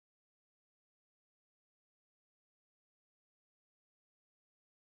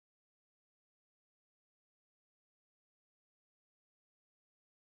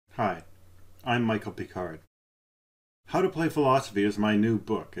Hi, I'm Michael Picard. How to Play Philosophy is my new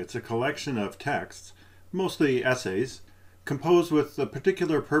book. It's a collection of texts, mostly essays, composed with the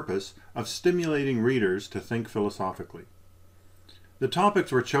particular purpose of stimulating readers to think philosophically. The topics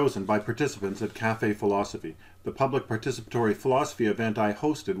were chosen by participants at Café Philosophy, the public participatory philosophy event I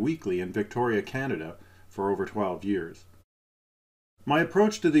hosted weekly in Victoria, Canada for over 12 years. My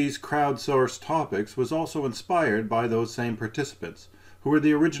approach to these crowdsourced topics was also inspired by those same participants, who were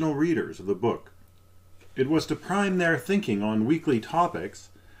the original readers of the book. It was to prime their thinking on weekly topics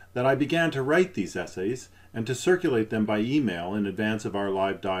that I began to write these essays and to circulate them by email in advance of our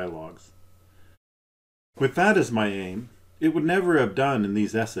live dialogues. With that as my aim, it would never have done in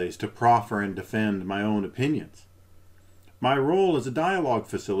these essays to proffer and defend my own opinions. My role as a dialogue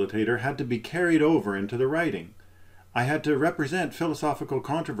facilitator had to be carried over into the writing. I had to represent philosophical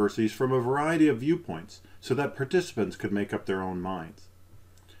controversies from a variety of viewpoints so that participants could make up their own minds.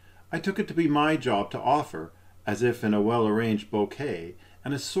 I took it to be my job to offer, as if in a well-arranged bouquet,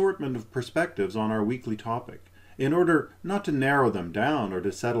 an assortment of perspectives on our weekly topic, in order not to narrow them down or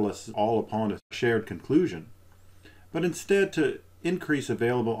to settle us all upon a shared conclusion, but instead to increase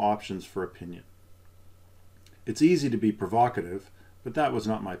available options for opinion. It's easy to be provocative, but that was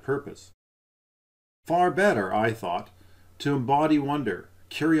not my purpose. Far better, I thought, to embody wonder,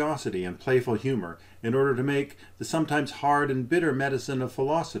 curiosity, and playful humor in order to make the sometimes hard and bitter medicine of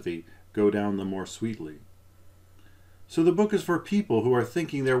philosophy go down the more sweetly. So the book is for people who are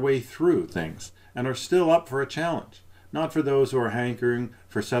thinking their way through things and are still up for a challenge, not for those who are hankering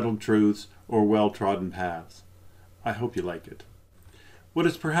for settled truths or well-trodden paths. I hope you like it. What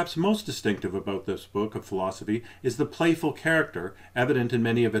is perhaps most distinctive about this book of philosophy is the playful character evident in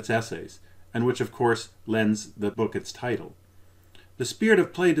many of its essays, and which of course lends the book its title. The spirit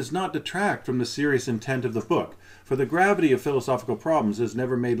of play does not detract from the serious intent of the book, for the gravity of philosophical problems is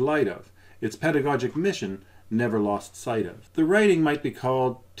never made light of, its pedagogic mission never lost sight of. The writing might be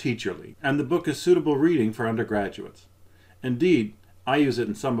called teacherly, and the book is suitable reading for undergraduates. Indeed, I use it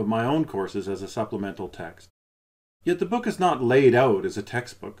in some of my own courses as a supplemental text. Yet the book is not laid out as a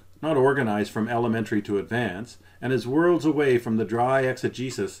textbook, not organized from elementary to advance, and is worlds away from the dry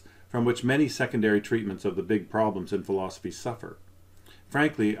exegesis from which many secondary treatments of the big problems in philosophy suffer.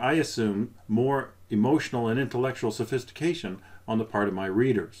 Frankly, I assume more emotional and intellectual sophistication on the part of my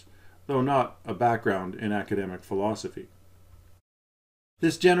readers, though not a background in academic philosophy.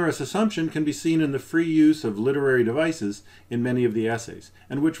 This generous assumption can be seen in the free use of literary devices in many of the essays,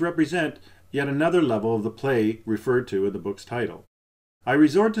 and which represent yet another level of the play referred to in the book's title. I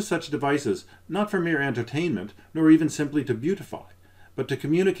resort to such devices not for mere entertainment, nor even simply to beautify, but to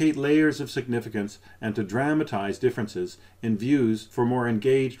communicate layers of significance and to dramatize differences in views for more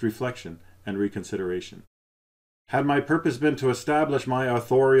engaged reflection and reconsideration. Had my purpose been to establish my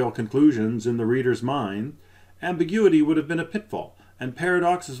authorial conclusions in the reader's mind, ambiguity would have been a pitfall, and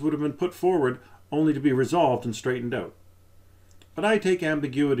paradoxes would have been put forward only to be resolved and straightened out. But I take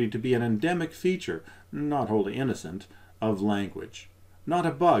ambiguity to be an endemic feature, not wholly innocent, of language, not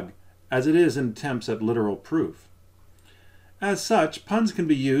a bug, as it is in attempts at literal proof. As such, puns can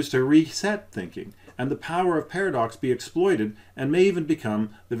be used to reset thinking, and the power of paradox be exploited and may even become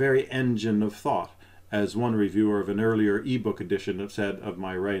the very engine of thought, as one reviewer of an earlier ebook edition said of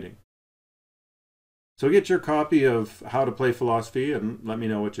my writing. So get your copy of How to Play Philosophy and let me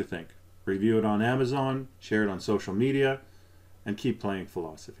know what you think. Review it on Amazon, share it on social media, and keep playing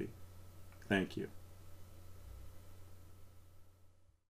philosophy. Thank you.